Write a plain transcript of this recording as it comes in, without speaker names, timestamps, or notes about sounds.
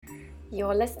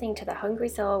You're listening to The Hungry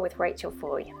Soul with Rachel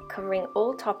Foy, covering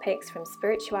all topics from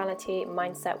spirituality,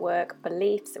 mindset work,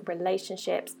 beliefs,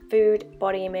 relationships, food,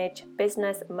 body image,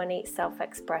 business, money,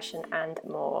 self-expression, and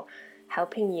more,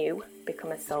 helping you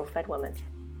become a soul-fed woman.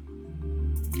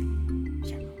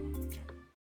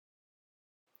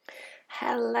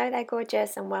 Hello there,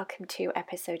 gorgeous, and welcome to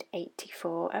episode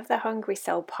 84 of the Hungry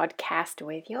Soul podcast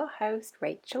with your host,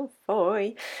 Rachel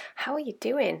Foy. How are you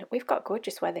doing? We've got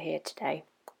gorgeous weather here today.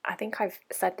 I think I've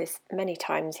said this many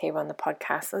times here on the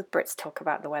podcast. Us Brits talk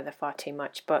about the weather far too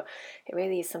much, but it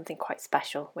really is something quite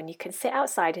special when you can sit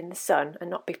outside in the sun and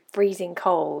not be freezing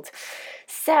cold.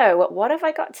 So, what have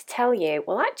I got to tell you?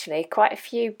 Well, actually, quite a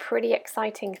few pretty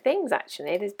exciting things,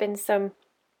 actually. There's been some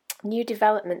new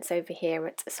developments over here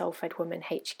at Soul Fed Woman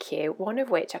HQ, one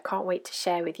of which I can't wait to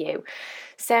share with you.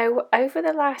 So over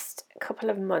the last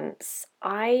couple of months,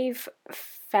 I've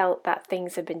felt that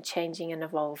things have been changing and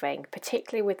evolving,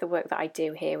 particularly with the work that I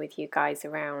do here with you guys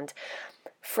around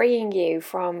freeing you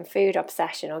from food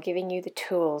obsession, or giving you the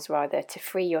tools rather to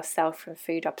free yourself from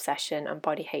food obsession and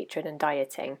body hatred and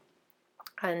dieting.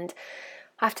 And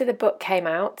after the book came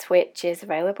out, which is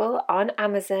available on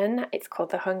Amazon, it's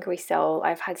called The Hungry Soul,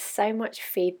 I've had so much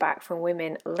feedback from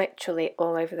women literally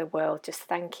all over the world just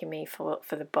thanking me for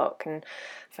the book and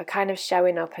for kind of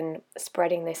showing up and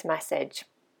spreading this message.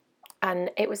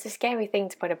 And it was a scary thing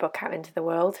to put a book out into the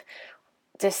world.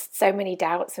 Just so many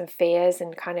doubts and fears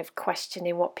and kind of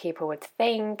questioning what people would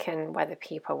think and whether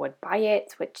people would buy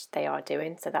it, which they are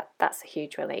doing, so that's a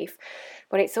huge relief.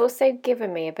 But it's also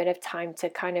given me a bit of time to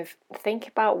kind of think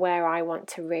about where I want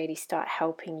to really start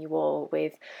helping you all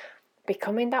with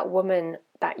becoming that woman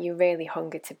that you really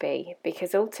hunger to be.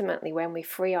 Because ultimately, when we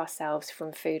free ourselves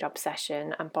from food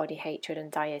obsession and body hatred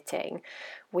and dieting,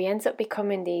 we end up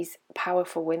becoming these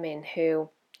powerful women who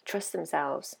trust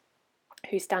themselves,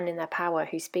 who stand in their power,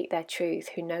 who speak their truth,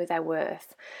 who know their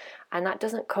worth. And that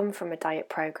doesn't come from a diet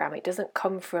program. It doesn't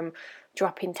come from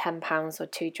dropping 10 pounds or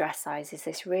 2 dress sizes.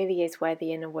 This really is where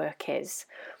the inner work is.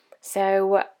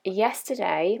 So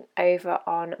yesterday, over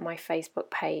on my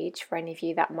Facebook page, for any of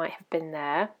you that might have been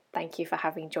there, thank you for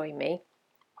having joined me,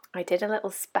 I did a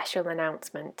little special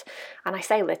announcement. And I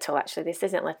say little, actually, this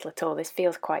isn't little at all. This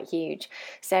feels quite huge.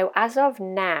 So as of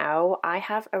now, I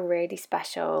have a really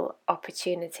special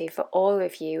opportunity for all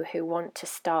of you who want to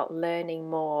start learning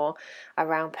more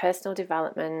around personal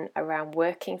development, around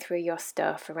working through your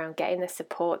stuff, around getting the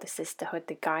support, the sisterhood,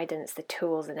 the guidance, the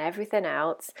tools, and everything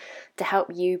else to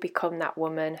help you become that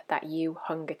woman that you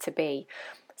hunger to be.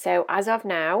 So as of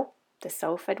now, the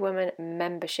Soul Fed Woman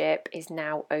membership is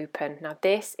now open. Now,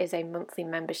 this is a monthly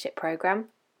membership program.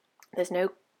 There's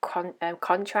no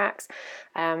contracts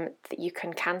that you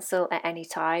can cancel at any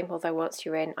time, although once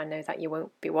you're in, I know that you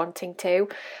won't be wanting to.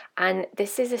 And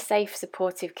this is a safe,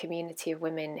 supportive community of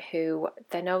women who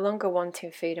they're no longer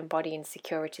wanting food and body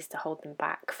insecurities to hold them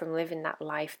back from living that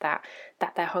life that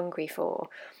they're hungry for.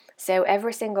 So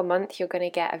every single month you're going to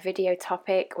get a video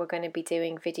topic. We're going to be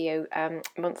doing video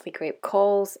monthly group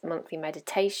calls, monthly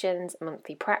meditations,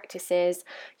 monthly practices.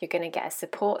 You're going to get a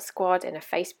support squad in a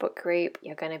Facebook group.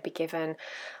 You're going to be given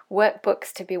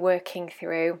workbooks to be working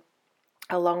through,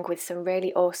 along with some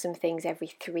really awesome things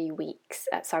every 3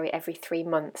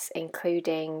 months,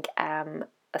 including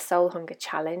a soul hunger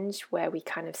challenge where we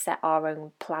kind of set our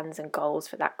own plans and goals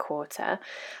for that quarter,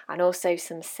 and also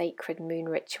some sacred moon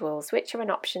rituals, which are an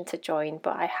option to join,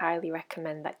 but I highly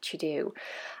recommend that you do.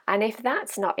 And if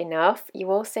that's not enough,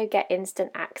 you also get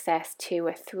instant access to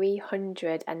a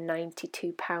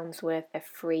 £392 worth of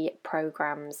free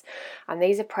programs. And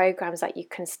these are programs that you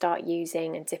can start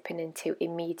using and dipping into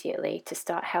immediately to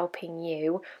start helping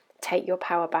you take your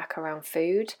power back around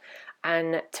food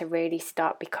and to really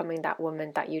start becoming that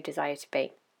woman that you desire to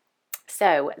be.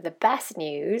 So the best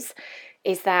news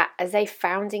is that as a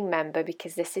founding member,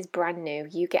 because this is brand new,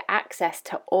 you get access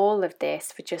to all of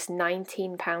this for just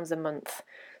 £19 a month.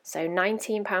 So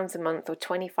 £19 a month or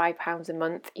 £25 a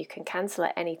month, you can cancel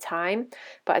at any time,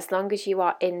 but as long as you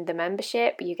are in the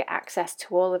membership, you get access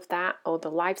to all of that, all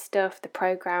the live stuff, the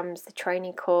programs, the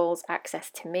training calls, access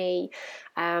to me,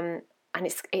 and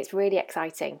it's really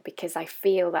exciting because I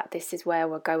feel that this is where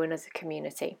we're going as a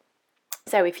community.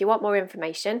 So if you want more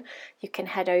information, you can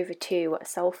head over to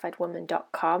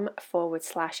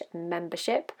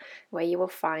soulfedwoman.com/membership, where you will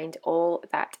find all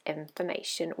that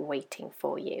information waiting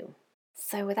for you.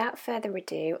 So without further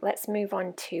ado, let's move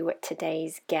on to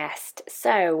today's guest.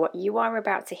 So you are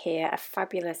about to hear a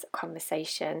fabulous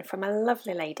conversation from a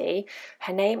lovely lady.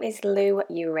 Her name is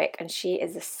Uhrich, and she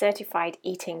is a certified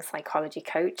eating psychology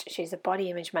coach. She's a body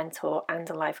image mentor and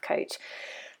a life coach.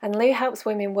 And Lou helps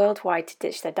women worldwide to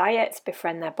ditch their diets,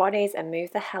 befriend their bodies, and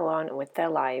move the hell on with their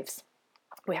lives.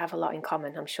 We have a lot in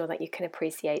common, I'm sure that you can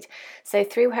appreciate. So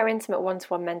through her intimate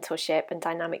one-to-one mentorship and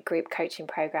dynamic group coaching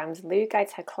programs, Lou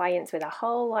guides her clients with a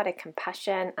whole lot of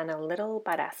compassion and a little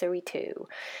badassery too.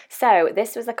 So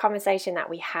this was a conversation that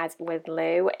we had with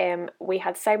Lou. We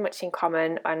had so much in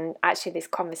common, and actually this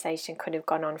conversation could have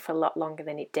gone on for a lot longer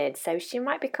than it did. So she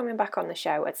might be coming back on the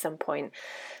show at some point.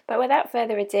 But without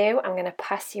further ado, I'm going to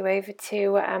pass you over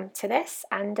to this,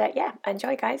 and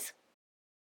enjoy, guys.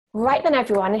 Right then,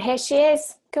 everyone, and here she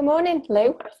is. Good morning,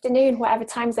 Lou. Afternoon, whatever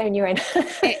time zone you're in.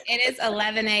 It is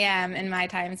 11 a.m. in my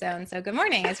time zone, so good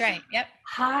morning is right. Yep.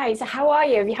 Hi, so how are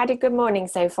you? Have you had a good morning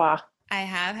so far? I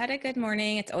have had a good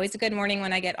morning. It's always a good morning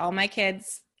when I get all my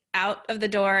kids out of the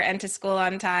door and to school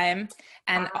on time,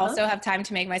 and also have time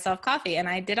to make myself coffee, and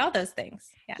I did all those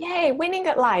things. Yeah. Yay, winning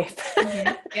at life.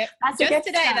 Mm-hmm. Yep. That's just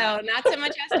today, though, not so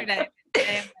much yesterday.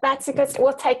 That's a good,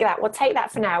 we'll take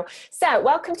that for now. So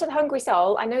welcome to the Hungry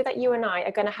Soul. I know that you and I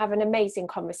are going to have an amazing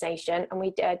conversation, and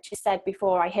we just said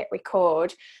before I hit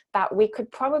record that we could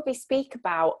probably speak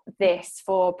about this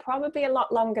for probably a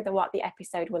lot longer than what the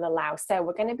episode will allow. So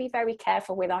we're going to be very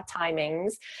careful with our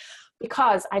timings,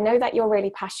 because I know that you're really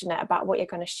passionate about what you're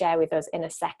going to share with us in a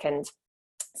second.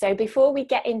 So before we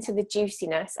get into the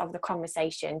juiciness of the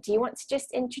conversation, do you want to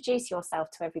just introduce yourself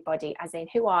to everybody, as in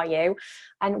who are you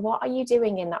and what are you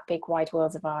doing in that big wide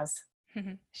world of ours?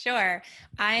 Sure.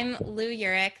 I'm Lou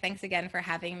Uhrich. Thanks again for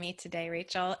having me today,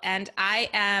 Rachel. And I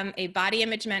am a body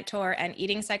image mentor and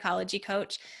eating psychology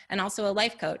coach, and also a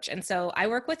life coach. And so I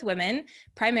work with women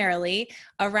primarily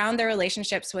around their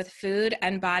relationships with food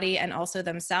and body, and also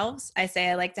themselves. I say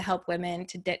I like to help women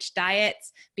to ditch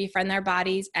diets, befriend their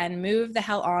bodies, and move the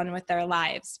hell on with their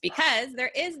lives, because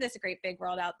there is this great big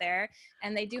world out there,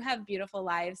 and they do have beautiful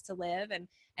lives to live and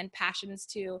passions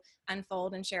to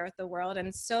unfold and share with the world.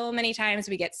 And so many times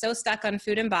we get so stuck on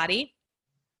food and body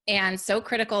and so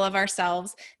critical of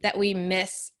ourselves that we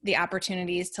miss the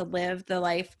opportunities to live the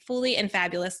life fully and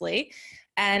fabulously.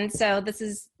 And so this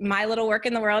is my little work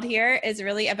in the world here, is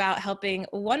really about helping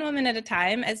one woman at a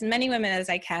time, as many women as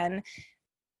I can,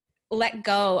 let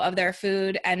go of their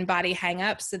food and body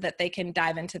hang-ups so that they can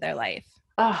dive into their life.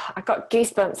 Oh, I got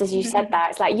goosebumps as you said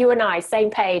that. It's like you and I, same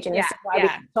page, and this is why we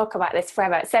can talk about this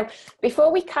forever. So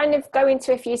before we kind of go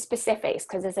into a few specifics,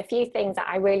 because there's a few things that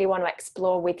I really want to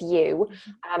explore with you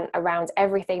around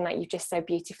everything that you've just so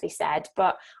beautifully said,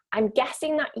 but I'm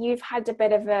guessing that you've had a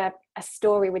bit of a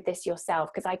story with this yourself,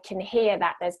 because I can hear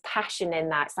that there's passion in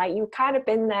that. It's like you've kind of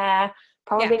been there,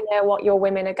 probably know what your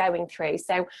women are going through.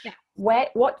 So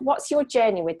what's your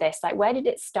journey with this? Like, where did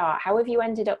it start? How have you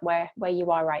ended up where you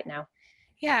are right now?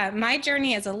 Yeah, my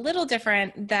journey is a little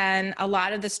different than a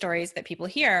lot of the stories that people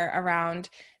hear around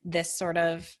this sort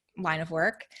of line of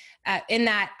work, in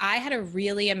that I had a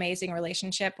really amazing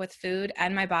relationship with food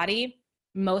and my body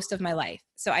most of my life.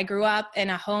 So I grew up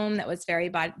in a home that was very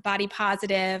body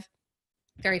positive,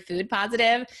 very food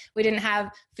positive. We didn't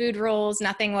have food rules.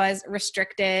 Nothing was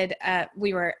restricted.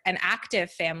 We were an active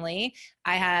family.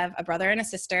 I have a brother and a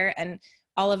sister, and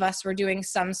all of us were doing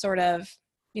some sort of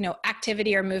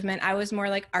activity or movement. I was more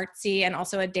like artsy and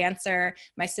also a dancer.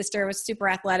 My sister was super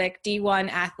athletic, D1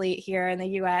 athlete here in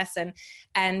the US.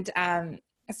 And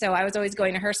so I was always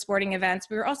going to her sporting events.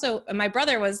 My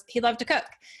brother he loved to cook.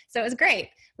 So it was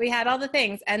great. We had all the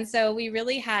things. And so we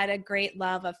really had a great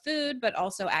love of food, but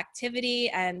also activity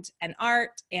and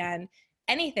art, and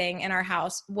anything in our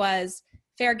house was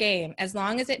fair game, as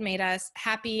long as it made us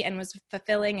happy and was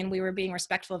fulfilling, and we were being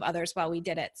respectful of others while we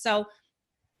did it. So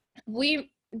we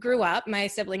grew up, my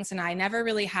siblings and I, never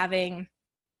really having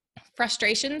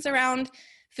frustrations around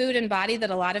food and body that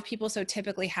a lot of people so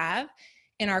typically have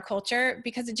in our culture,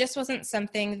 because it just wasn't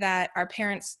something that our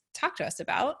parents talked to us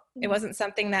about. It wasn't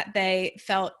something that they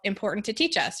felt important to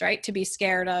teach us, right? To be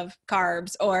scared of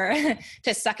carbs, or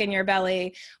to suck in your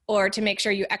belly, or to make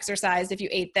sure you exercised if you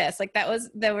ate this. Like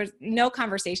there was no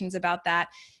conversations about that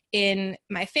in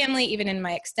my family, even in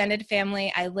my extended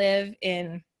family. I live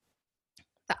in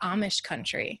the Amish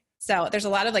country. So there's a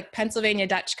lot of like Pennsylvania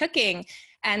Dutch cooking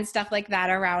and stuff like that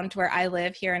around where I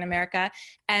live here in America,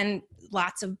 and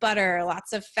lots of butter,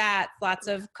 lots of fat, lots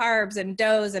of carbs and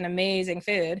doughs and amazing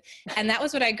food. And that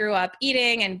was what I grew up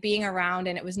eating and being around,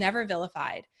 and it was never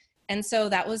vilified. And so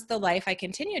that was the life I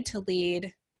continued to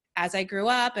lead as I grew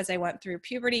up, as I went through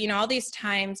puberty, all these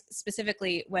times,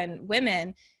 specifically when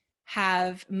women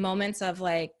have moments of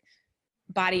like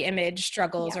body image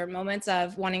struggles or moments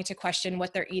of wanting to question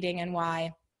what they're eating and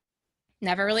why.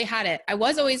 Never really had it. I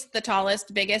was always the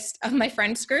tallest, biggest of my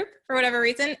friends group for whatever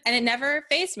reason, and it never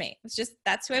fazed me. It's just,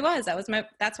 that's who I was.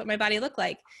 That's what my body looked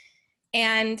like.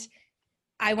 And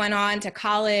I went on to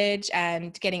college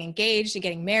and getting engaged and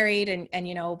getting married and,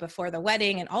 you know, before the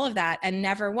wedding and all of that, and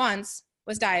never once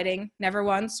was dieting, never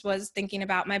once was thinking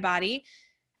about my body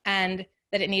and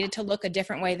that it needed to look a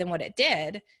different way than what it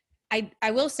did.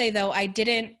 I will say though, I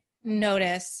didn't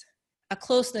notice a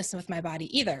closeness with my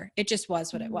body either. It just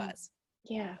was what it was.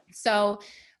 Yeah. So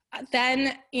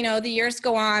then, you know, the years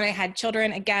go on. I had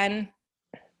children again,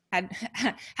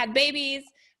 had babies,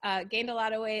 gained a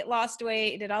lot of weight, lost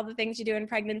weight, did all the things you do in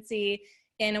pregnancy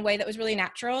in a way that was really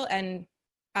natural. And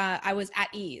I was at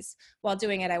ease while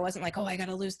doing it. I wasn't like, oh, I got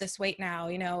to lose this weight now,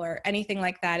 you know, or anything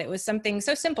like that. It was something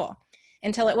so simple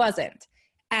until it wasn't.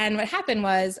 And what happened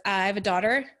was I have a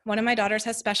daughter. One of my daughters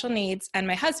has special needs, and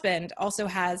my husband also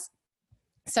has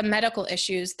some medical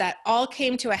issues that all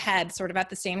came to a head sort of at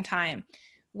the same time,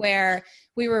 where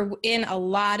we were in a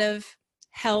lot of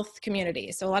health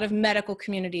communities, so a lot of medical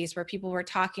communities where people were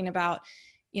talking about,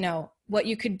 you know, what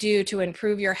you could do to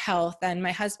improve your health. And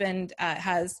my husband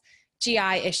has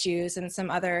GI issues and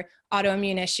some other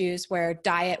autoimmune issues where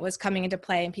diet was coming into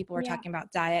play and people were talking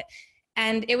about diet.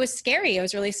 And it was scary. It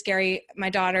was really scary. My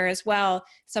daughter as well,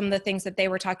 some of the things that they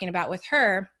were talking about with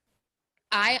her,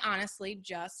 I honestly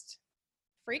just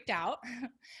freaked out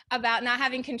about not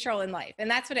having control in life. And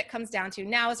that's what it comes down to.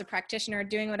 Now, as a practitioner,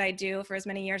 doing what I do for as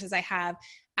many years as I have,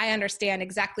 I understand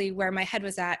exactly where my head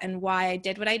was at and why I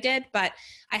did what I did, but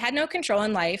I had no control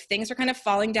in life. Things were kind of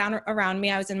falling down around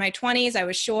me. I was in my 20s. I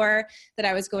was sure that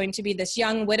I was going to be this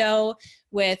young widow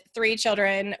with 3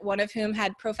 children, one of whom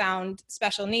had profound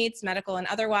special needs, medical and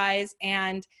otherwise.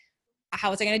 And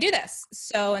how was I going to do this?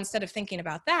 So instead of thinking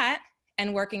about that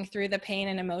and working through the pain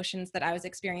and emotions that I was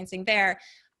experiencing there,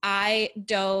 I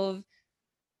dove,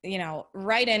 you know,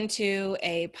 right into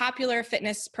a popular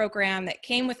fitness program that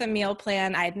came with a meal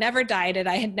plan. I had never dieted.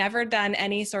 I had never done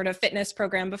any sort of fitness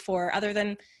program before other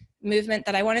than movement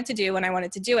that I wanted to do when I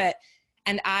wanted to do it.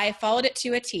 And I followed it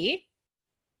to a T,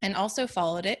 and also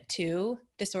followed it to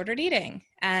disordered eating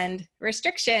and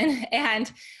restriction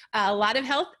and a lot of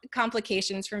health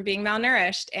complications from being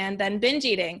malnourished, and then binge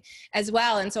eating as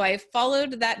well. And so I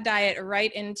followed that diet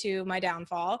right into my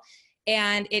downfall,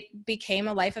 and it became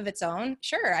a life of its own.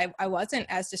 Sure, I wasn't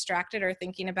as distracted or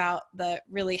thinking about the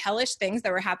really hellish things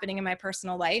that were happening in my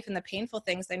personal life and the painful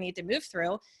things I need to move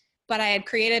through, but I had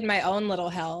created my own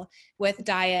little hell with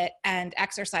diet and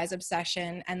exercise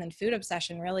obsession and then food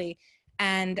obsession, really.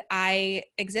 And I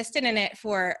existed in it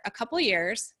for a couple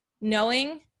years,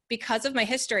 knowing because of my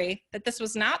history that this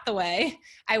was not the way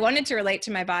I wanted to relate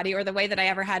to my body or the way that I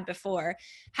ever had before.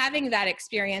 Having that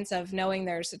experience of knowing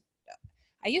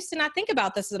I used to not think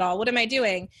about this at all. What am I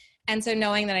doing? And so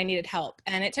knowing that I needed help.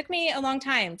 And it took me a long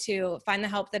time to find the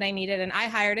help that I needed. And I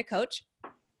hired a coach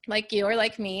like you or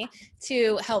like me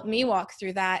to help me walk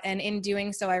through that. And in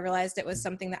doing so, I realized it was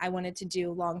something that I wanted to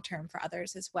do long-term for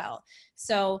others as well.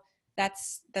 So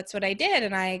that's what I did.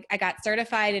 And I got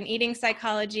certified in eating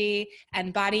psychology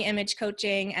and body image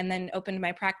coaching, and then opened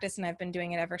my practice, and I've been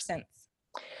doing it ever since.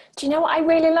 Do you know what I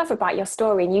really love about your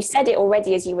story? And you said it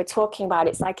already as you were talking about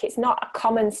it. It's like it's not a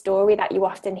common story that you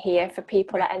often hear for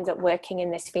people that end up working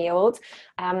in this field.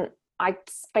 I've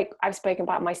spoken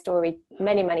about my story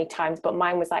many, many times, but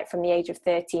mine was like from the age of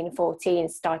 13, 14,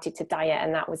 started to diet,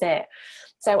 and that was it.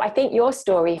 So I think your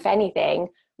story, if anything,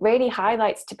 really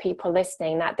highlights to people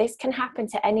listening that this can happen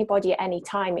to anybody at any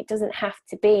time. It doesn't have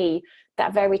to be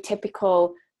that very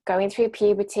typical going through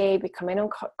puberty, becoming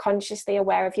unconsciously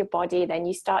aware of your body, then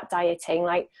you start dieting.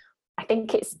 Like, I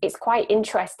think it's quite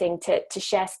interesting to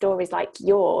share stories like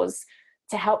yours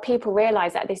to help people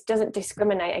realize that this doesn't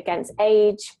discriminate against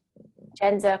age,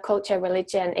 gender, culture,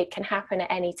 religion. It can happen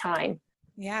at any time.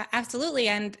 Yeah, absolutely.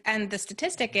 And the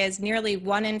statistic is nearly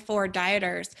 1 in 4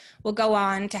 dieters will go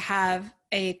on to have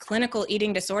a clinical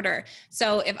eating disorder.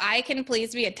 So if I can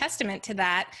please be a testament to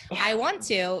that, I want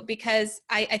to, because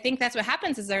I think that's what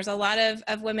happens is there's a lot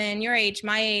of women your age,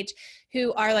 my age,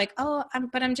 who are like, oh,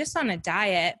 I'm just on a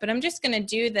diet, but I'm just going to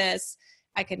do this.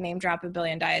 I could name drop a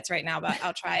billion diets right now, but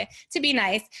I'll try to be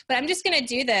nice. But I'm just going to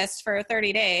do this for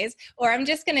 30 days, or I'm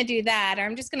just going to do that, or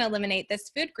I'm just going to eliminate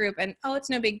this food group. And oh, it's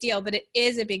no big deal. But it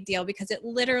is a big deal because it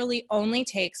literally only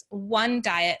takes one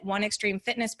diet, one extreme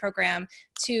fitness program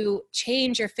to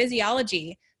change your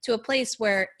physiology to a place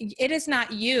where it is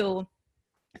not you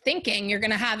thinking you're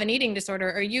going to have an eating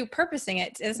disorder or you purposing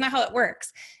it. It's not how it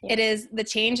works. Yeah. It is the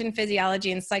change in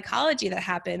physiology and psychology that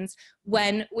happens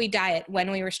when we diet,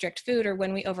 when we restrict food, or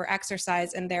when we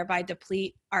overexercise and thereby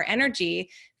deplete our energy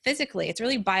physically. It's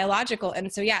really biological.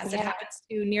 And so, yes, it happens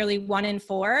to nearly 1 in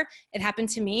 4. It happened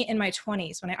to me in my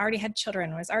 20s when I already had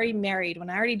children, when I was already married, when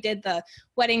I already did the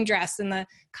wedding dress and the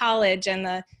college and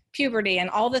the puberty and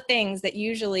all the things that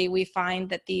usually we find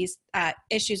that these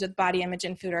issues with body image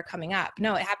and food are coming up.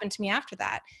 No, it happened to me after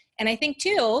that. And I think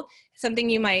too, something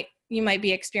you might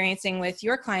be experiencing with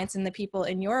your clients and the people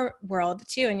in your world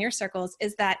too, in your circles,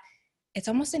 is that it's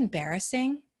almost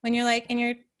embarrassing when you're like in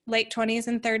your late 20s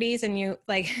and 30s and you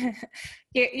like,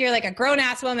 you're like a grown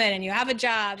ass woman and you have a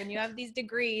job and you have these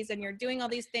degrees and you're doing all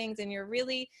these things and you're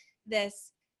really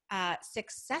this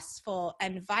successful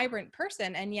and vibrant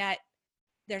person. And yet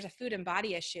there's a food and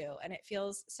body issue and it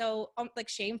feels so like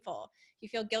shameful. You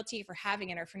feel guilty for having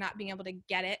it or for not being able to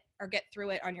get it or get through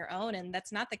it on your own. And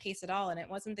that's not the case at all. And it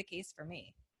wasn't the case for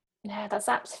me. Yeah,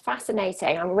 that's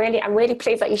fascinating. I'm really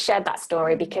pleased that you shared that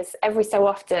story, because every so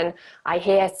often I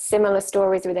hear similar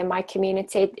stories within my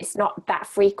community. It's not that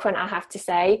frequent, I have to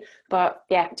say, but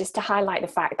yeah, just to highlight the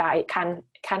fact that it can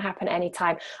happen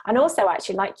anytime. And also,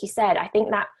 actually, like you said, I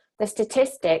think that the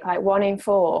statistic, like 1 in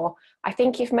 4, I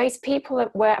think if most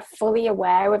people were fully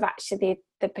aware of actually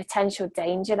the potential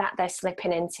danger that they're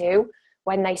slipping into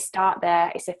when they start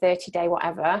it's a 30-day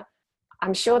whatever,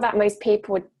 I'm sure that most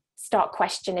people would start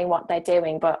questioning what they're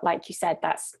doing. But like you said,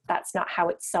 that's not how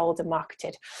it's sold and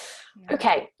marketed. Yeah.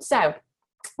 Okay, so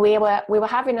we were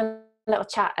having a little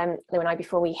chat, Lou and I,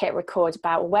 before we hit record,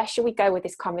 about where should we go with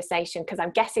this conversation, because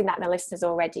I'm guessing that the listeners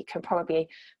already can probably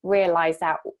realize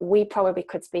that we probably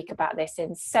could speak about this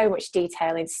in so much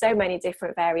detail, in so many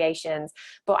different variations.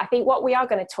 But I think what we are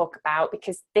going to talk about,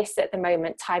 because this at the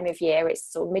moment time of year,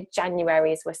 it's sort of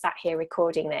mid-January as we're sat here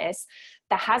recording this,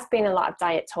 there has been a lot of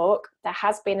diet talk. There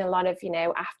has been a lot of,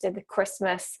 after the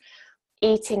Christmas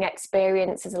eating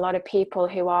experience, there's a lot of people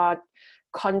who are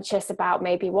conscious about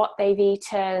maybe what they've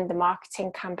eaten. The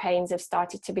marketing campaigns have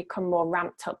started to become more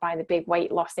ramped up by the big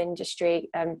weight loss industry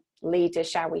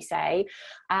leaders, shall we say.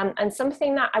 And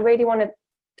something that I really want to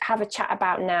have a chat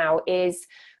about now is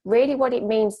really what it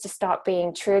means to start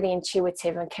being truly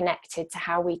intuitive and connected to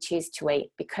how we choose to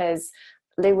eat. Because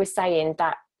Lou was saying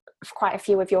that quite a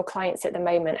few of your clients at the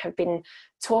moment have been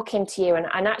talking to you, and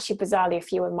actually bizarrely a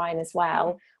few of mine as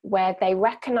well, where they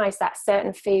recognize that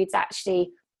certain foods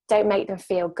actually don't make them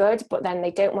feel good, but then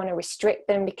they don't want to restrict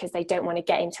them because they don't want to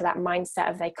get into that mindset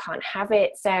of they can't have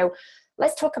it. So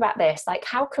let's talk about this. Like,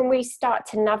 how can we start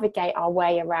to navigate our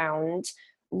way around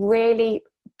really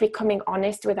becoming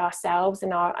honest with ourselves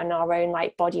and our own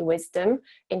like body wisdom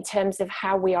in terms of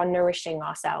how we are nourishing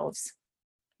ourselves?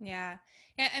 Yeah.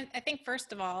 And I think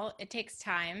first of all, it takes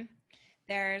time.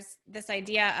 There's this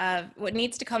idea of what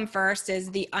needs to come first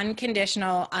is the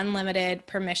unconditional, unlimited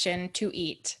permission to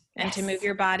eat and to move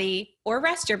your body or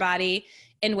rest your body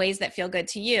in ways that feel good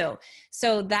to you.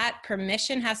 So that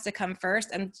permission has to come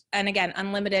first. And again,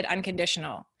 unlimited,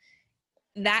 unconditional.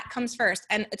 That comes first.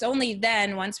 And it's only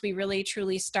then, once we really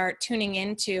truly start tuning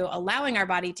into allowing our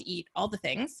body to eat all the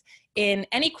things in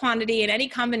any quantity, in any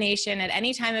combination, at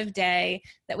any time of day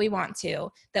that we want to,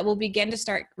 that we'll begin to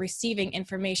start receiving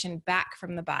information back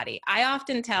from the body. I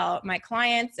often tell my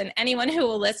clients and anyone who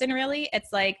will listen, really,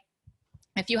 it's like,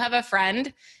 if you have a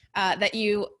friend that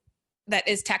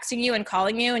is texting you and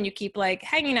calling you and you keep like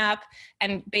hanging up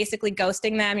and basically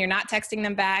ghosting them, you're not texting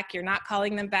them back, you're not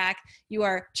calling them back, you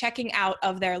are checking out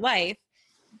of their life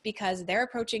because they're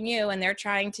approaching you and they're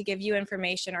trying to give you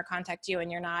information or contact you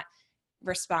and you're not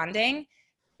responding,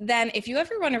 then if you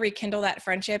ever want to rekindle that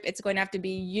friendship, it's going to have to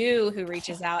be you who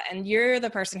reaches out, and you're the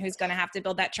person who's going to have to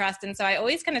build that trust. And so I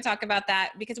always kind of talk about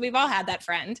that because we've all had that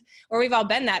friend, or we've all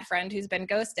been that friend who's been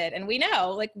ghosted. And we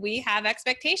know, like, we have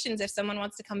expectations. If someone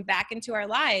wants to come back into our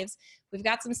lives, we've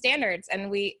got some standards,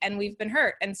 and we've been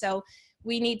hurt. And so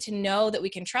we need to know that we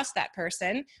can trust that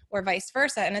person, or vice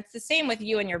versa. And it's the same with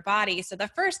you and your body. So the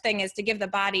first thing is to give the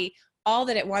body all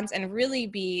that it wants and really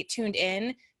be tuned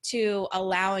in to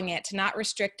allowing it, to not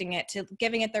restricting it, to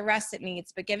giving it the rest it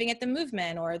needs, but giving it the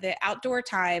movement or the outdoor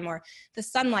time or the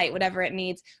sunlight, whatever it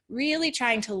needs, really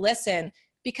trying to listen,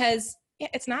 because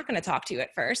it's not going to talk to you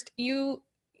at first. You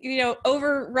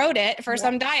overrode it for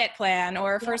some diet plan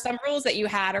or for some rules that you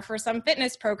had or for some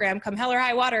fitness program. Come hell or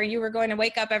high water, you were going to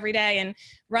wake up every day and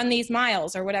run these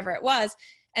miles or whatever it was.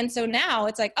 And so now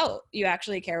it's like, oh, you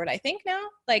actually care what I think now?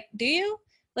 Like, do you?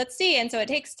 Let's see. And so it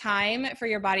takes time for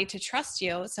your body to trust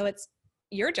you. So it's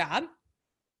your job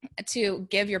to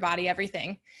give your body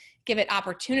everything, give it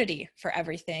opportunity for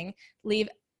everything, leave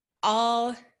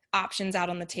all options out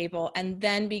on the table, and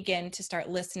then begin to start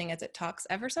listening as it talks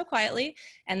ever so quietly.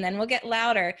 And then we'll get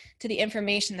louder to the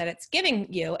information that it's giving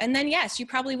you. And then, yes, you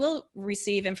probably will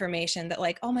receive information that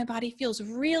like, oh, my body feels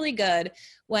really good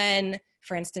when,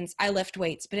 for instance, I lift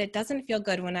weights, but it doesn't feel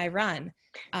good when I run.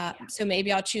 So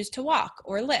maybe I'll choose to walk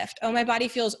or lift. Oh, my body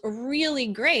feels really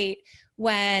great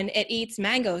when it eats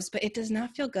mangoes, but it does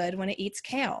not feel good when it eats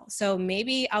kale. So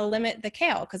maybe I'll limit the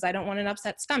kale because I don't want an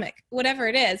upset stomach, whatever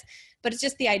it is. But it's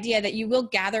just the idea that you will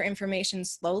gather information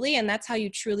slowly, and that's how you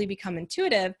truly become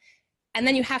intuitive. And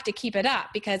then you have to keep it up,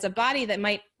 because a body that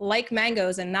might like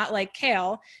mangoes and not like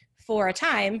kale for a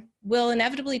time will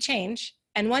inevitably change.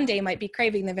 And one day might be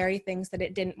craving the very things that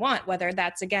it didn't want, whether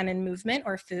that's again in movement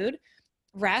or food,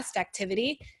 rest,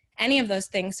 activity, any of those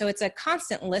things. So it's a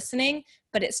constant listening,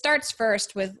 but it starts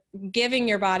first with giving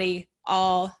your body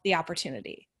all the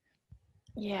opportunity.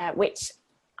 Yeah, which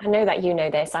I know that you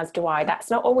know this, as do I. That's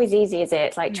not always easy, is it?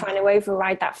 It's like trying to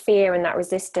override that fear and that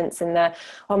resistance and the,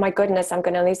 oh my goodness, I'm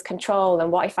going to lose control,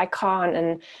 and what if I can't?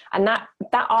 And that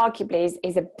arguably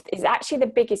is actually the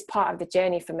biggest part of the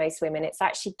journey for most women. It's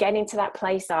actually getting to that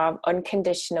place of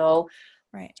unconditional,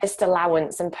 just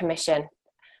allowance and permission.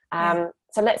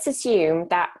 So let's assume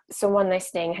that someone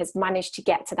listening has managed to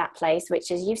get to that place,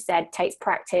 which, as you said, takes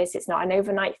practice. It's not an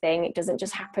overnight thing. It doesn't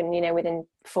just happen, within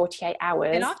 48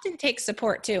 hours. It often takes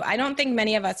support too. I don't think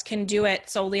many of us can do it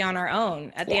solely on our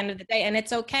own at the end of the day. And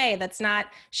it's okay. That's not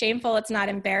shameful. It's not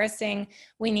embarrassing.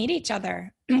 We need each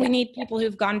other. We need people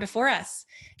who've gone before us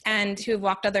and who've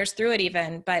walked others through it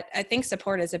even. But I think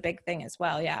support is a big thing as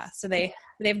well. Yeah. So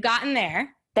they've gotten there.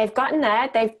 They've gotten there.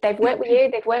 They've worked with you.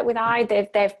 They've worked with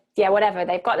whatever.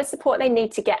 They've got the support they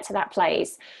need to get to that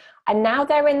place. And now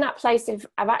they're in that place of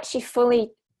actually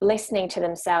fully listening to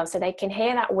themselves, so they can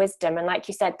hear that wisdom. And like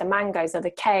you said, the mangoes or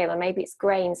the kale, or maybe it's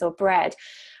grains or bread.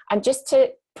 And just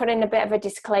to put in a bit of a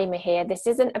disclaimer here, this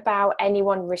isn't about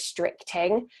anyone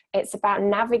restricting. It's about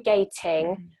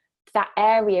navigating that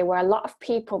area where a lot of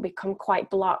people become quite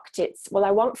blocked. It's, well,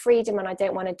 I want freedom and I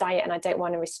don't want to diet and I don't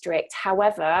want to restrict.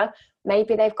 However,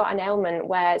 maybe they've got an ailment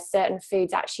where certain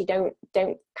foods actually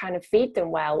don't kind of feed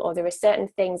them well, or there are certain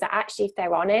things that actually, if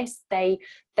they're honest, they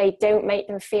don't make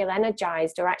them feel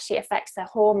energized, or actually affects their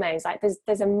hormones. Like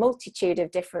there's a multitude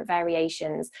of different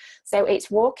variations. So it's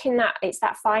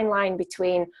that fine line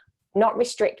between not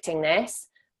restricting this,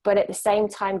 but at the same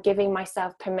time giving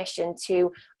myself permission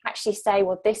to actually say,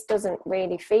 well, this doesn't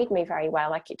really feed me very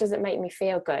well. Like, it doesn't make me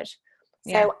feel good.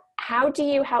 So how do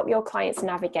you help your clients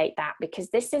navigate that?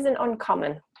 Because this isn't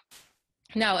uncommon.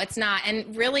 No, it's not.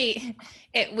 And really,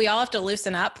 we all have to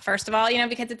loosen up, first of all,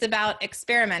 because it's about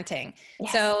experimenting.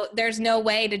 Yes. So there's no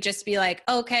way to just be like,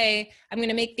 okay, I'm going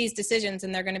to make these decisions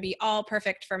and they're going to be all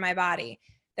perfect for my body.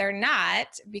 They're not,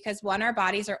 because one, our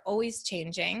bodies are always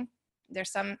changing.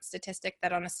 There's some statistic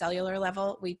that on a cellular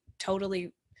level, we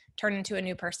totally turn into a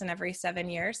new person every 7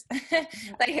 years.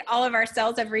 Like, all of our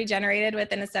cells have regenerated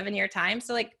within a 7-year time.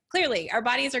 So like, clearly our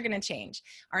bodies are going to change.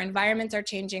 Our environments are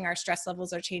changing. Our stress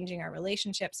levels are changing. Our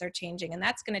relationships are changing. And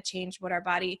that's going to change what our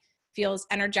body feels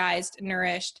energized,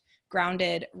 nourished,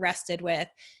 grounded, rested with.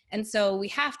 And so we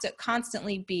have to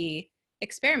constantly be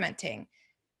experimenting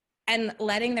and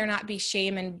letting there not be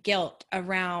shame and guilt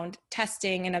around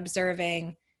testing and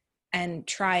observing and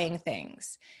trying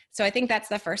things. So I think that's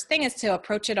the first thing, is to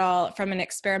approach it all from an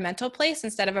experimental place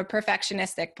instead of a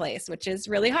perfectionistic place, which is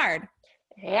really hard.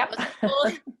 Yep.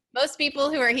 Most people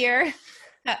who are here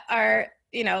are,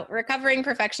 recovering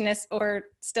perfectionists or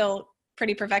still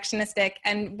pretty perfectionistic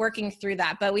and working through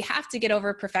that. But we have to get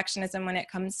over perfectionism when it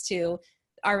comes to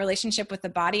our relationship with the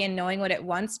body and knowing what it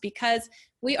wants, because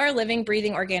we are living,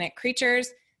 breathing, organic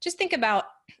creatures. Just think about,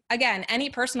 again, any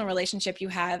personal relationship you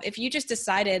have. If you just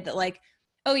decided that, like,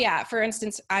 oh yeah, for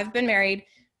instance, I've been married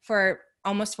for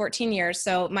almost 14 years.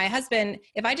 So my husband,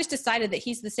 if I just decided that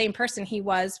he's the same person he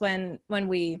was when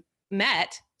we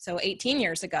met, so 18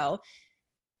 years ago,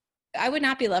 I would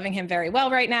not be loving him very well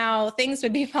right now. Things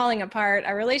would be falling apart.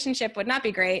 Our relationship would not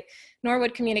be great, nor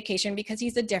would communication, because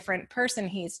he's a different person.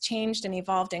 He's changed and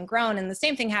evolved and grown. And the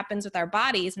same thing happens with our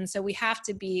bodies. And so we have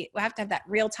to have that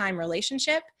real-time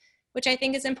relationship, which I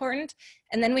think is important.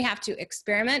 And then we have to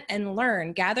experiment and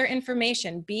learn, gather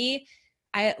information,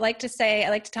 I like to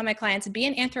tell my clients, be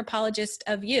an anthropologist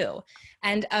of you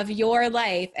and of your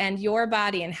life and your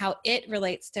body and how it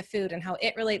relates to food and how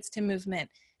it relates to movement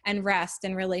and rest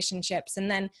and relationships, and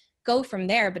then go from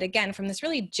there. But again, from this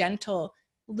really gentle,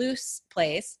 loose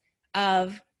place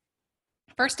of,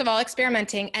 first of all,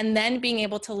 experimenting and then being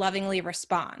able to lovingly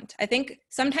respond. I think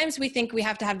sometimes we think we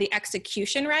have to have the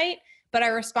execution right, but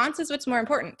our response is what's more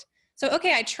important. So,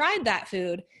 okay, I tried that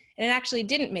food and it actually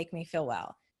didn't make me feel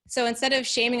well. So instead of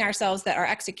shaming ourselves that our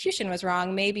execution was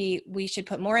wrong, maybe we should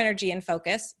put more energy and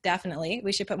focus. Definitely.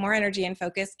 We should put more energy and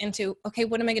focus into, okay,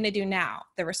 what am I going to do now?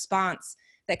 The response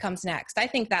that comes next. I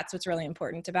think that's what's really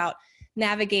important about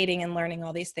navigating and learning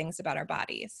all these things about our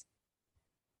bodies.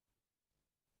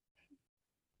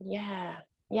 Yeah,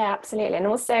 absolutely. And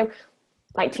also,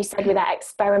 like you said, with that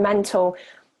experimental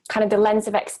kind of the lens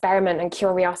of experiment and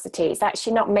curiosity, it's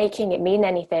actually not making it mean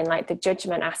anything, like the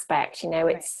judgment aspect,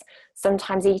 it's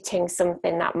sometimes eating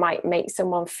something that might make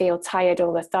someone feel tired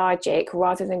or lethargic,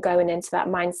 rather than going into that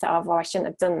mindset of, oh, I shouldn't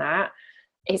have done that.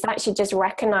 It's actually just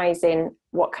recognizing,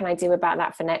 what can I do about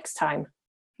that for next time?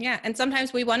 Yeah. And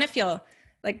sometimes we want to feel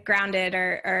like grounded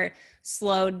or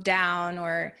slowed down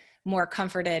or more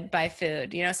comforted by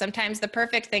food. Sometimes the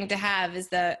perfect thing to have is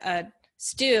a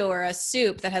stew or a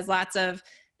soup that has lots of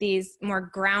these more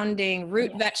grounding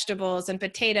root vegetables and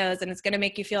potatoes, and it's going to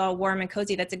make you feel all warm and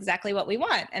cozy. That's exactly what we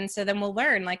want. And so then we'll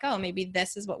learn, like, oh, maybe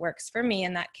this is what works for me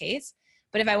in that case.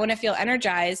 But if I want to feel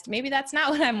energized, maybe that's not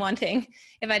what I'm wanting.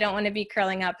 If I don't want to be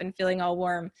curling up and feeling all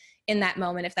warm in that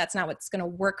moment, if that's not what's going to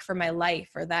work for my life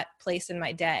or that place in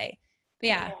my day. But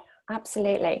yeah,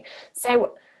 absolutely.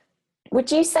 So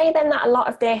would you say then that a lot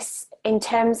of this, in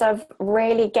terms of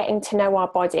really getting to know our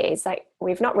bodies, like,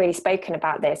 we've not really spoken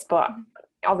about this, but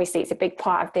obviously it's a big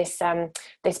part of this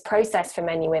this process for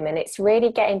many women, it's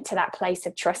really getting to that place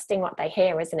of trusting what they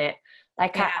hear, isn't it?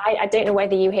 Like, I don't know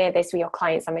whether you hear this with your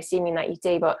clients, I'm assuming that you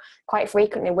do, but quite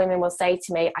frequently women will say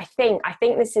to me, I think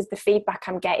this is the feedback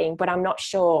I'm getting, but I'm not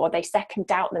sure. Or they second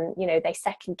doubt them, they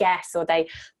second guess, or they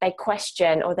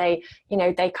question, or they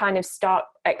kind of start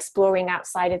exploring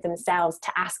outside of themselves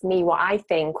to ask me what I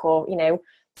think, or,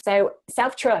 so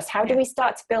self-trust, how do we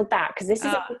start to build that? Because this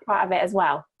is a big part of it as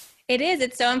well. It is.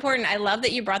 It's so important. I love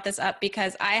that you brought this up,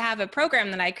 because I have a program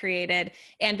that I created.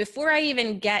 And before I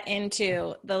even get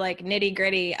into the nitty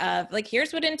gritty of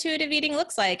here's what intuitive eating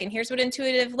looks like, and here's what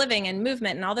intuitive living and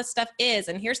movement and all this stuff is,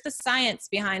 and here's the science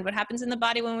behind what happens in the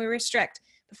body when we restrict,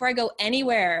 before I go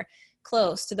anywhere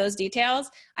close to those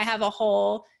details, I have a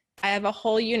whole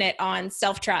unit on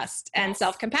self-trust and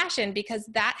self-compassion, because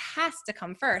that has to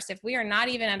come first. If we are not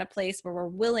even at a place where we're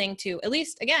willing to, at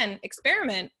least, again,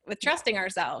 experiment with trusting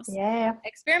ourselves,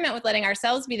 experiment with letting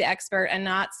ourselves be the expert and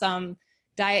not some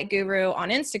diet guru on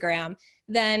Instagram,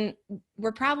 then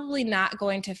we're probably not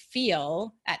going to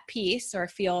feel at peace, or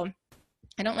feel,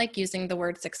 I don't like using the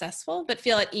word successful, but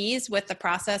feel at ease with the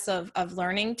process of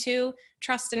learning to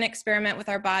trust and experiment with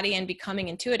our body and becoming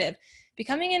intuitive.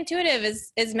 Becoming intuitive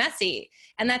is messy,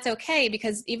 and that's okay,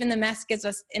 because even the mess gives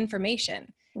us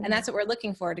information, and that's what we're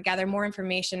looking for, to gather more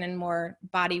information and more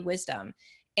body wisdom.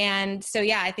 And so,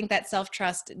 I think that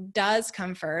self-trust does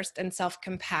come first, and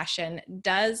self-compassion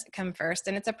does come first,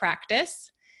 and it's a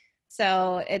practice.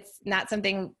 So it's not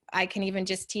something I can even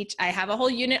just teach. I have a whole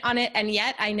unit on it, and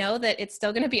yet I know that it's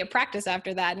still going to be a practice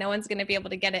after that. No one's going to be able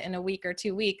to get it in a week or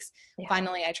 2 weeks.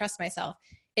 Finally, I trust myself.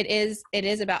 It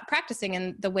is about practicing,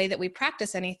 and the way that we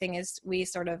practice anything is we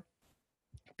sort of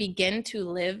begin to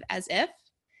live as if,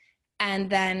 and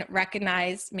then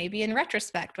recognize, maybe in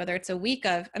retrospect, whether it's a week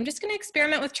of, I'm just going to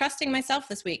experiment with trusting myself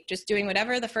this week, just doing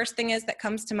whatever the first thing is that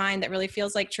comes to mind that really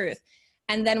feels like truth.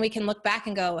 And then we can look back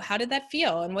and go, how did that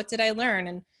feel? And what did I learn?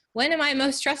 And when am I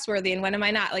most trustworthy and when am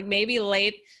I not? Maybe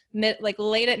late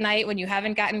at night when you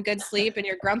haven't gotten good sleep and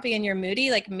you're grumpy and you're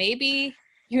moody, maybe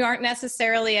you aren't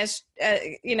necessarily as,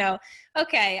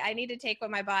 okay, I need to take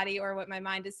what my body or what my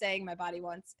mind is saying my body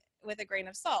wants with a grain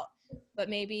of salt. But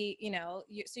maybe,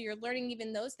 so you're learning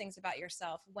even those things about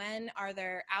yourself. When are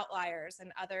there outliers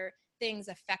and other things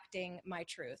affecting my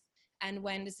truth? And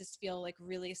when does this feel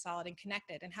really solid and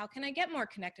connected? And how can I get more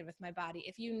connected with my body?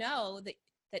 If you know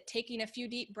that taking a few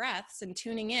deep breaths and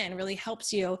tuning in really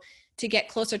helps you to get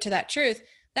closer to that truth,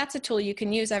 that's a tool you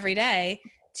can use every day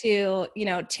to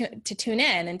tune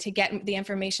in and to get the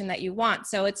information that you want.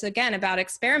 So it's, again, about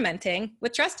experimenting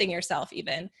with trusting yourself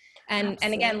even. And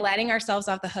again, letting ourselves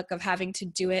off the hook of having to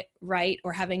do it right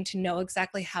or having to know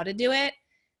exactly how to do it,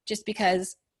 just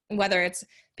because, whether it's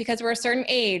because we're a certain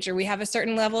age or we have a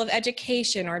certain level of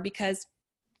education or because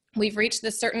we've reached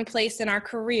this certain place in our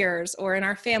careers or in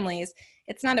our families.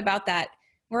 It's not about that.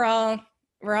 We're all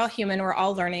human. We're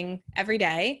all learning every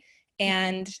day,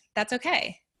 and that's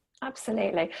okay.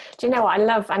 Absolutely. Do you know what I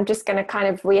love? I'm just going to kind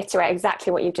of reiterate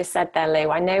exactly what you just said there, Lou.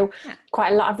 I know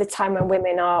quite a lot of the time when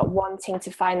women are wanting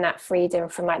to find that freedom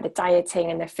from the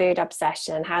dieting and the food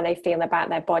obsession and how they feel about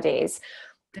their bodies,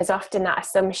 there's often that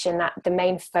assumption that the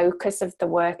main focus of the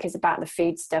work is about the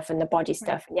food stuff and the body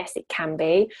stuff. And yes, it can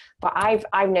be, but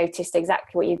I've noticed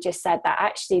exactly what you've just said, that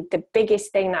actually the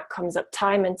biggest thing that comes up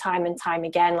time and time and time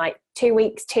again, like 2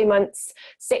 weeks, 2 months,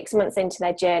 6 months into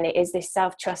their journey, is this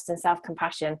self-trust and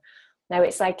self-compassion. Now,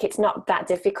 it's like, it's not that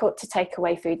difficult to take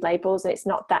away food labels. It's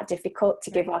not that difficult to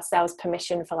give ourselves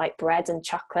permission for like bread and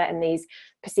chocolate and these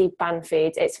perceived banned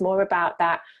foods. It's more about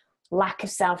that lack of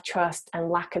self-trust and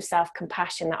lack of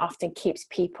self-compassion that often keeps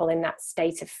people in that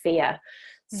state of fear.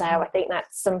 So I think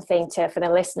that's something for the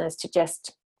listeners to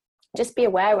just be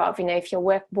aware of. You know, if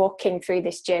you're walking through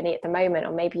this journey at the moment,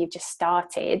 or maybe you've just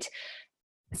started,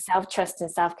 self-trust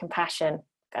and self-compassion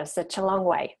goes such a long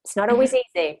way. It's not always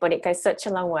easy, but it goes such a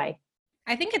long way.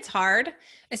 I think it's hard,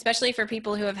 especially for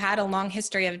people who have had a long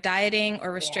history of dieting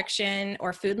or restriction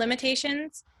or food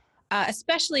limitations,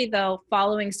 especially though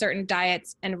following certain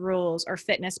diets and rules or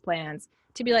fitness plans,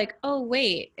 to be like, oh,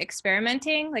 wait,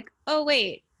 experimenting? Like, oh,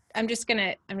 wait, I'm just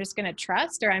gonna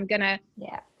trust, or I'm gonna,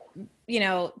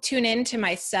 tune into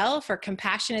myself, or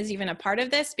compassion is even a part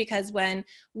of this. Because when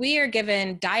we are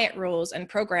given diet rules and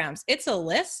programs, it's a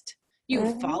list,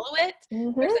 you follow it.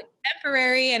 There's a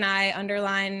temporary, and I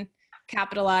underline,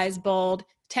 capitalize, bold,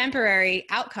 temporary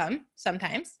outcome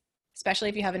sometimes, especially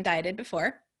if you haven't dieted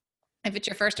before. If it's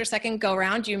your first or second go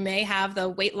round, you may have the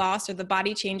weight loss or the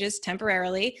body changes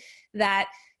temporarily that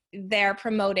they're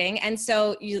promoting. And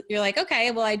so you're like,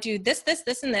 okay, well, I do this,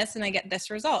 and this, and I get this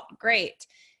result. Great.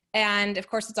 And of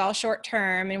course, it's all short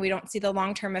term, and we don't see the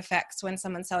long-term effects when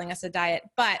someone's selling us a diet.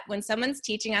 But when someone's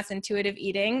teaching us intuitive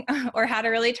eating or how to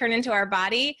really turn into our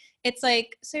body, it's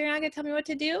like, so you're not going to tell me what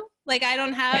to do? Like, I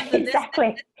don't have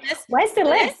exactly. this. Where's the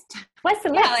list? Where's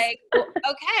the list? Like,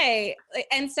 okay.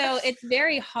 And so it's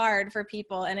very hard for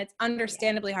people, and it's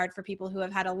understandably hard for people who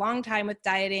have had a long time with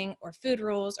dieting or food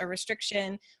rules or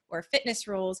restriction or fitness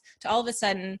rules to all of a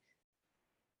sudden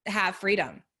have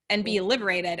freedom and be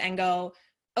liberated and go,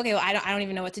 okay, well, I don't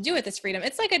even know what to do with this freedom.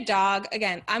 It's like a dog.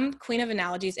 Again, I'm queen of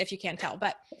analogies if you can't tell,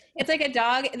 but it's like a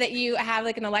dog that you have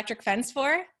like an electric fence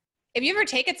for. If you ever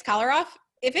take its collar off,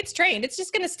 if it's trained, it's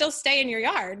just going to still stay in your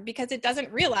yard because it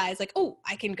doesn't realize like, oh,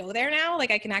 I can go there now.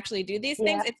 Like I can actually do these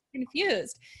things. It's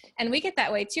confused. And we get that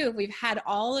way too. If we've had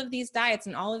all of these diets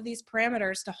and all of these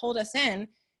parameters to hold us in,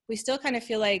 we still kind of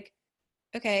feel like,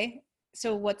 okay,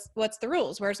 so what's the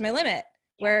rules? Where's my limit?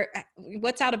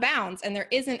 What's out of bounds? And there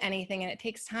isn't anything, and it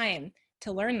takes time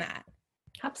to learn that.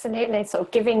 Absolutely.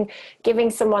 Sort of giving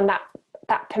someone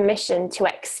that permission to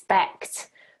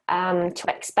expect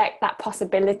that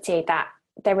possibility that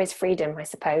there is freedom, I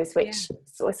suppose, which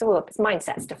it's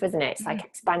mindset stuff, isn't it? It's like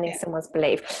expanding someone's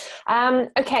belief.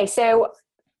 Okay, so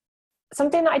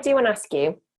something that I do want to ask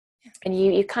you, and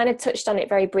you kind of touched on it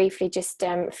very briefly just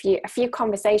a few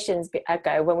conversations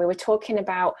ago when we were talking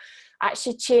about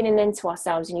actually tuning into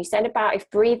ourselves, and you said about if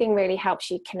breathing really helps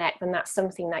you connect, then that's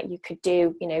something that you could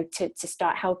do, you know, to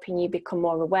start helping you become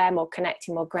more aware, more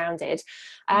connected, more grounded.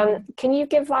 Can you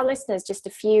give our listeners just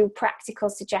a few practical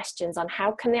suggestions on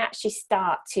how can they actually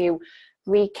start to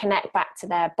reconnect back to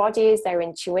their bodies, their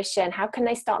intuition? How can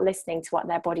they start listening to what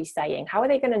their body's saying? How are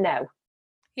they going to know?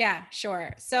 Yeah,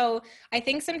 sure. So I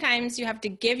think sometimes you have to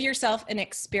give yourself an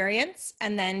experience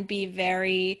and then be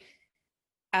very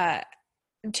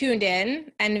tuned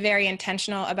in and very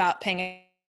intentional about paying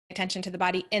attention to the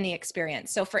body in the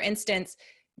experience. So for instance,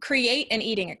 create an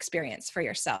eating experience for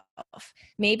yourself.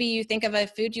 Maybe you think of a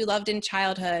food you loved in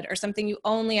childhood or something you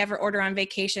only ever order on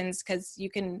vacations because you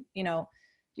can,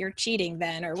 you're cheating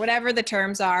then, or whatever the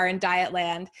terms are in diet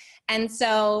land. And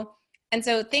so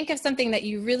think of something that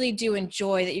you really do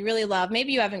enjoy, that you really love.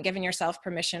 Maybe you haven't given yourself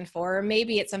permission for, or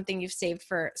maybe it's something you've saved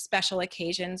for special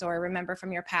occasions or remember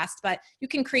from your past, but you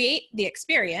can create the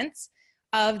experience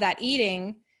of that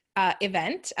eating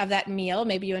event, of that meal.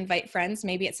 Maybe you invite friends,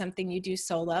 maybe it's something you do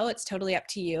solo. It's totally up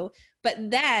to you. But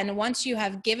then once you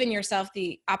have given yourself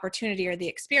the opportunity or the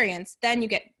experience, then you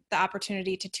get the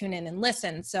opportunity to tune in and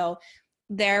listen. So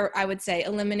there, I would say,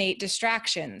 eliminate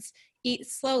distractions. Eat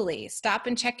slowly, stop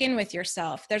and check in with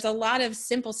yourself. There's a lot of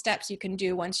simple steps you can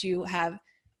do once you have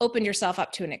opened yourself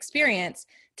up to an experience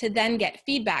to then get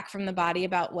feedback from the body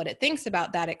about what it thinks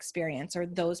about that experience or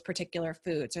those particular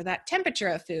foods or that temperature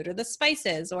of food or the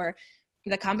spices or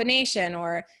the combination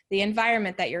or the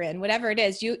environment that you're in, whatever it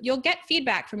is. You'll get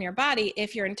feedback from your body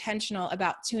if you're intentional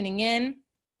about tuning in,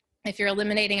 if you're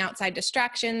eliminating outside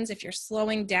distractions, if you're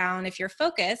slowing down, if you're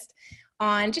focused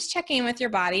on just checking in with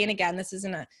your body. And again,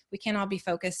 we can't all be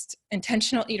focused,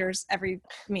 intentional eaters every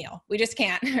meal. We just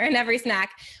can't, or in every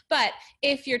snack. But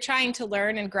if you're trying to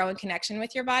learn and grow in connection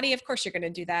with your body, of course you're going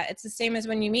to do that. It's the same as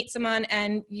when you meet someone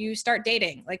and you start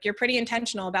dating. Like, you're pretty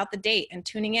intentional about the date and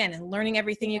tuning in and learning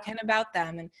everything you can about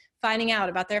them and finding out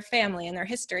about their family and their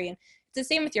history. And it's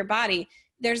the same with your body.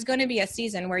 There's going to be a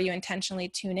season where you intentionally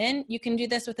tune in. You can do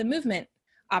this with a movement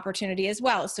opportunity as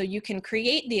well. So you can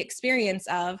create the experience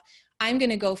of, I'm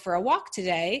going to go for a walk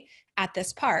today at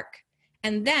this park.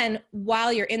 And then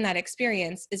while you're in that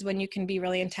experience is when you can be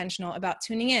really intentional about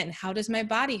tuning in. How does my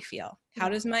body feel? How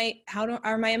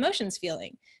are my emotions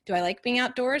feeling? Do I like being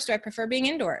outdoors? Do I prefer being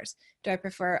indoors? Do I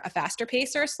prefer a faster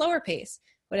pace or a slower pace?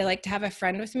 Would I like to have a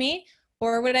friend with me?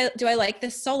 Or do I like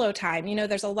this solo time?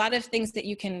 There's a lot of things that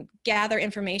you can gather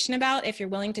information about if you're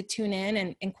willing to tune in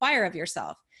and inquire of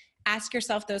yourself. Ask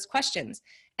yourself those questions.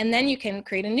 And then you can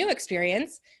create a new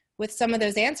experience with some of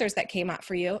those answers that came up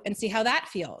for you and see how that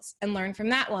feels and learn from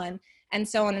that one, and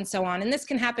so on and so on. And this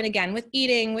can happen again with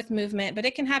eating, with movement, but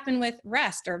it can happen with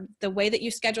rest or the way that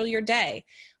you schedule your day,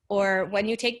 or when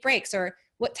you take breaks, or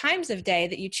what times of day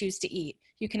that you choose to eat.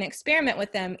 You can experiment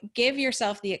with them, give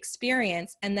yourself the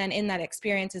experience, and then in that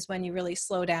experience is when you really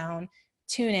slow down,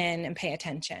 tune in, and pay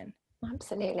attention.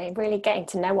 Absolutely. Really getting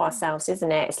to know ourselves,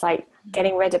 isn't it? It's like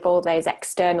getting rid of all those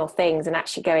external things and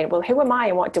actually going, well, who am I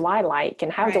and what do I like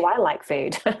and how do I like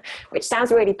food? Which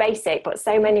sounds really basic, but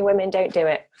so many women don't do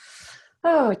it.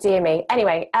 Oh, dear me.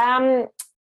 Anyway,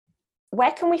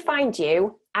 where can we find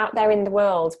you out there in the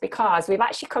world? Because we've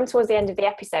actually come towards the end of the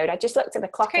episode. I just looked at the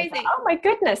clock and thought, oh my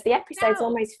goodness, the episode's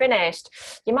almost finished.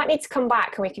 You might need to come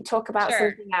back and we can talk about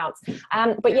something else.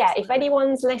 But yeah, if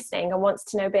anyone's listening and wants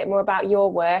to know a bit more about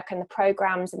your work and the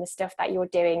programs and the stuff that you're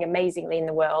doing amazingly in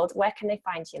the world, where can they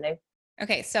find you, Lou?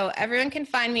 Okay, so everyone can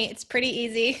find me. It's pretty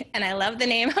easy, and I love the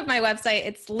name of my website.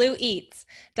 It's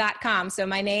loueats.com. So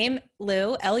my name,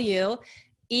 Lou, L-U,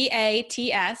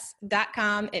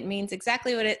 EATS.com. It means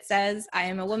exactly what it says. I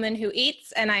am a woman who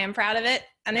eats, and I am proud of it,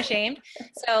 unashamed.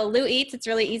 So Lou Eats, it's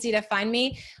really easy to find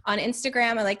me. On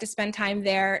Instagram, I like to spend time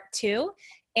there too.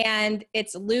 And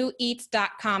it's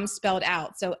loueats.com spelled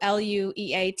out. So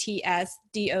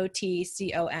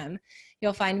LUEATSDOTCOM.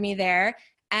 You'll find me there.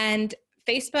 And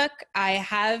Facebook, I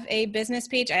have a business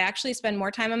page. I actually spend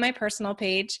more time on my personal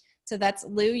page. So that's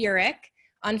Lou Uhrich.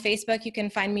 On Facebook, you can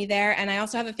find me there. And I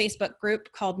also have a Facebook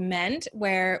group called Mend,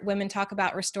 where women talk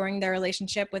about restoring their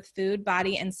relationship with food,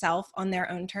 body, and self on their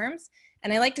own terms.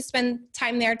 And I like to spend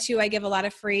time there too. I give a lot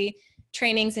of free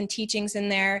trainings and teachings in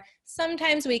there,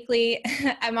 sometimes weekly.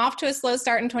 I'm off to a slow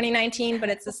start in 2019, but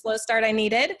it's a slow start I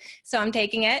needed, so I'm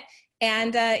taking it.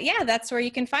 And yeah, that's where you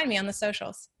can find me on the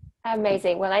socials.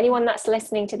 Amazing. Well, anyone that's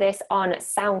listening to this on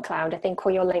SoundCloud, I think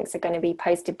all your links are going to be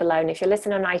posted below. And if you're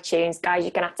listening on iTunes, guys, you're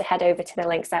going to have to head over to the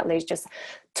links that Lou's just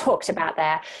talked about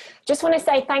there. Just want to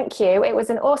say thank you. It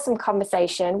was an awesome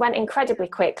conversation, went incredibly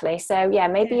quickly. So yeah,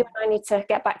 maybe you and I need to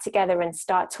get back together and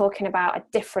start talking about a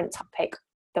different topic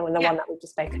than the one that we've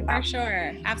just spoken about. For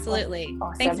sure. Absolutely.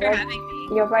 Awesome. Thanks for having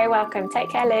me. You're very welcome.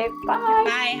 Take care, Lou. Bye.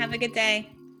 Bye. Have a good day.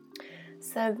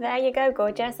 So there you go,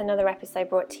 gorgeous. Another episode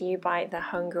brought to you by The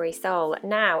Hungry Soul.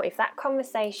 Now, if that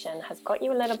conversation has got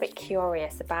you a little bit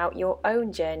curious about your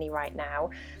own journey right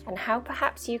now and how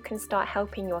perhaps you can start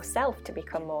helping yourself to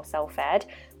become more self-fed,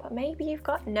 but maybe you've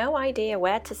got no idea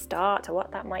where to start or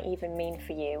what that might even mean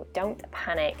for you, don't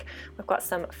panic. We've got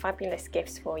some fabulous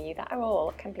gifts for you that are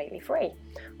all completely free.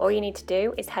 All you need to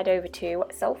do is head over to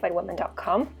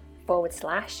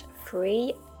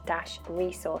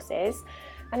soulfedwoman.com/free-resources.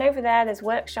 And over there's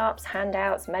workshops,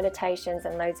 handouts, meditations,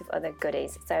 and loads of other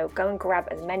goodies. So go and grab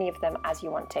as many of them as you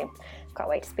want to. Can't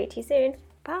wait to speak to you soon.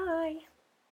 Bye.